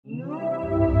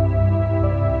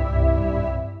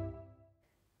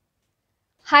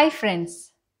Hi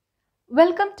friends,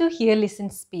 welcome to Hear, Listen,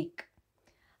 Speak.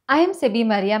 I am Seby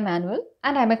Manuel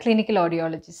and I am a clinical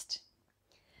audiologist.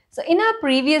 So in our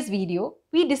previous video,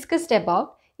 we discussed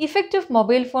about effect of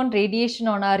mobile phone radiation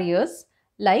on our ears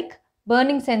like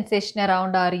burning sensation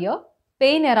around our ear,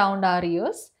 pain around our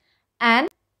ears and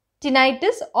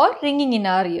tinnitus or ringing in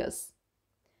our ears.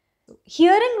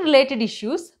 Hearing related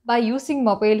issues by using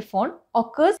mobile phone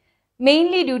occurs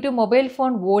mainly due to mobile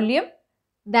phone volume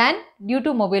than due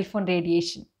to mobile phone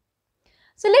radiation.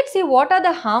 So let's see what are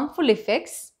the harmful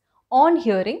effects on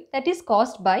hearing that is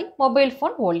caused by mobile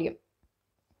phone volume.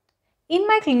 In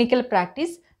my clinical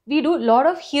practice, we do a lot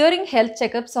of hearing health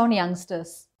checkups on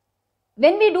youngsters.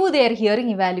 When we do their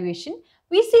hearing evaluation,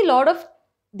 we see a lot of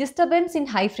disturbance in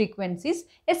high frequencies,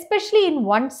 especially in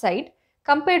one side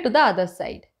compared to the other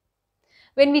side.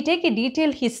 When we take a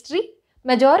detailed history,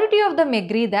 majority of them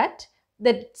agree that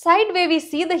the side where we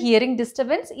see the hearing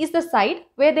disturbance is the side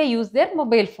where they use their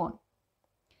mobile phone.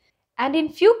 And in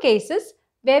few cases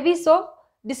where we saw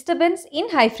disturbance in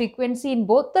high frequency in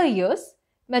both the ears,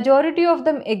 majority of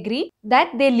them agree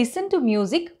that they listen to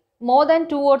music more than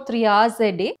 2 or 3 hours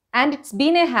a day and it's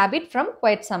been a habit from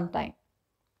quite some time.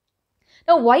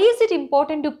 Now why is it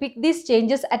important to pick these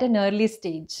changes at an early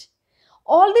stage?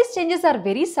 All these changes are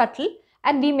very subtle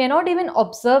and we may not even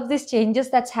observe these changes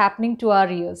that's happening to our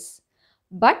ears.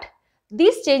 But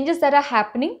these changes that are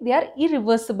happening, they are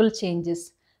irreversible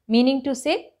changes, meaning to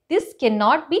say this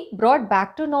cannot be brought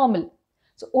back to normal.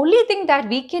 So only thing that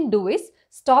we can do is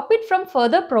stop it from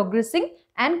further progressing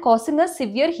and causing a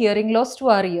severe hearing loss to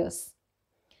our ears.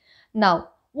 Now,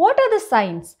 what are the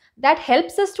signs that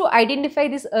helps us to identify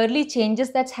these early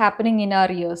changes that's happening in our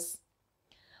ears?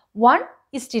 One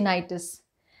is tinnitus.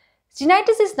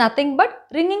 Tinnitus is nothing but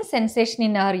ringing sensation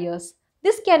in our ears.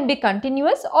 This can be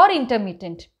continuous or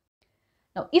intermittent.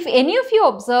 Now, if any of you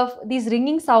observe these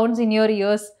ringing sounds in your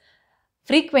ears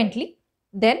frequently,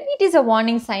 then it is a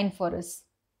warning sign for us.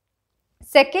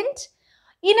 Second,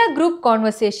 in a group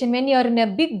conversation, when you are in a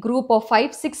big group of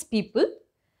 5-6 people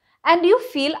and you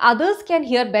feel others can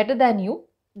hear better than you,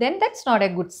 then that's not a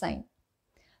good sign.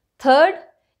 Third,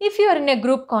 if you are in a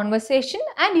group conversation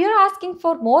and you are asking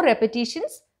for more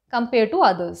repetitions compared to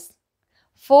others.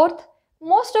 Fourth,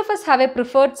 most of us have a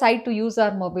preferred side to use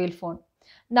our mobile phone.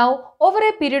 Now, over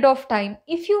a period of time,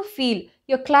 if you feel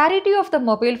your clarity of the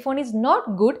mobile phone is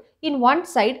not good in one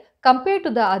side compared to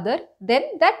the other, then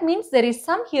that means there is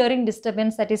some hearing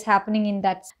disturbance that is happening in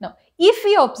that. Now, if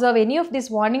we observe any of these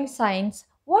warning signs,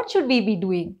 what should we be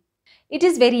doing? It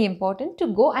is very important to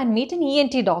go and meet an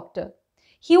ENT doctor.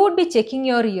 He would be checking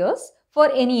your ears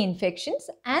for any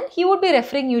infections and he would be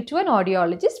referring you to an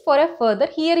audiologist for a further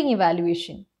hearing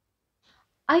evaluation.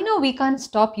 I know we can't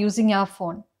stop using our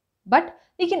phone, but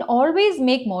we can always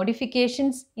make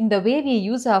modifications in the way we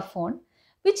use our phone,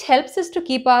 which helps us to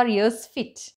keep our ears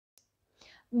fit.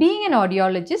 Being an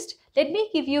audiologist, let me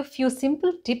give you a few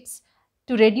simple tips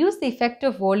to reduce the effect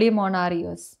of volume on our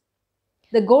ears.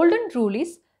 The golden rule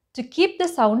is to keep the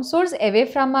sound source away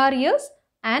from our ears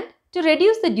and to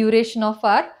reduce the duration of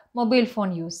our mobile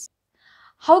phone use.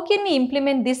 How can we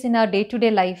implement this in our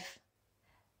day-to-day life?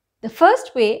 The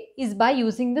first way is by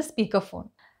using the speakerphone.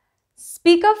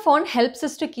 Speakerphone helps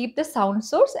us to keep the sound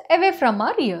source away from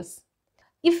our ears.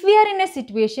 If we are in a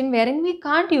situation wherein we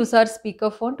can't use our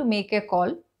speakerphone to make a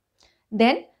call,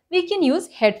 then we can use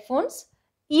headphones,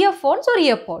 earphones or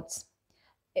earpods.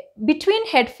 Between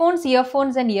headphones,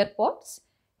 earphones and earpods,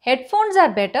 headphones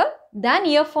are better than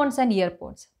earphones and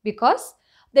earpods because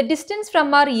the distance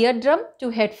from our eardrum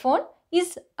to headphone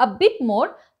is a bit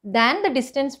more than the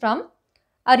distance from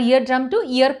our eardrum to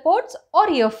earpods or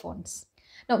earphones.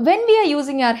 Now, when we are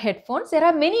using our headphones, there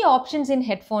are many options in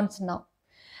headphones now.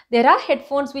 There are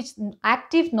headphones with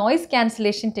active noise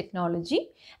cancellation technology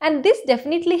and this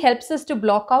definitely helps us to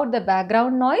block out the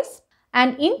background noise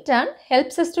and in turn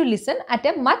helps us to listen at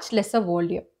a much lesser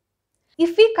volume.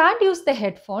 If we can't use the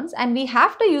headphones and we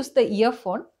have to use the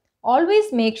earphone,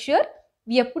 always make sure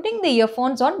we are putting the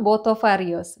earphones on both of our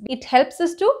ears. It helps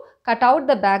us to cut out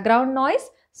the background noise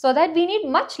so that we need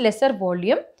much lesser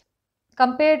volume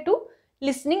compared to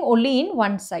listening only in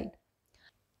one side.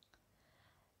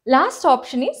 Last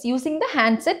option is using the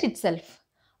handset itself.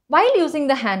 While using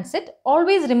the handset,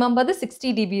 always remember the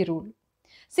 60 dB rule.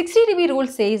 60 dB rule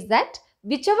says that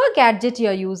whichever gadget you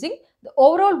are using, the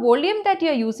overall volume that you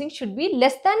are using should be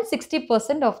less than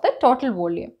 60% of the total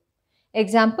volume.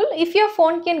 Example, if your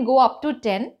phone can go up to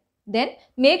 10, then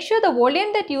make sure the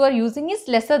volume that you are using is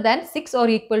lesser than 6 or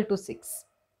equal to 6.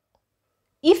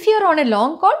 If you are on a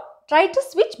long call, try to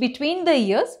switch between the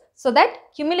ears so that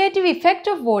cumulative effect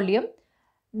of volume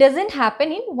doesn't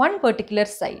happen in one particular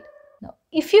side. Now,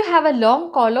 if you have a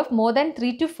long call of more than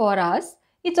 3 to 4 hours,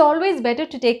 it's always better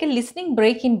to take a listening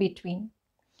break in between.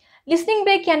 Listening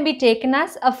break can be taken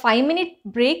as a 5-minute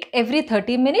break every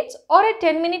 30 minutes or a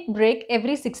 10-minute break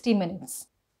every 60 minutes.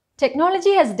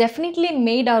 Technology has definitely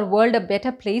made our world a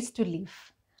better place to live.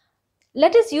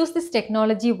 Let us use this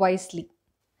technology wisely.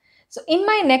 So in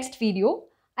my next video,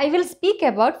 I will speak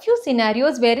about few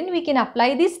scenarios wherein we can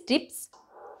apply these tips.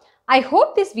 I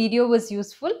hope this video was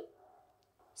useful.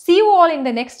 See you all in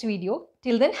the next video.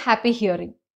 Till then, happy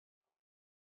hearing.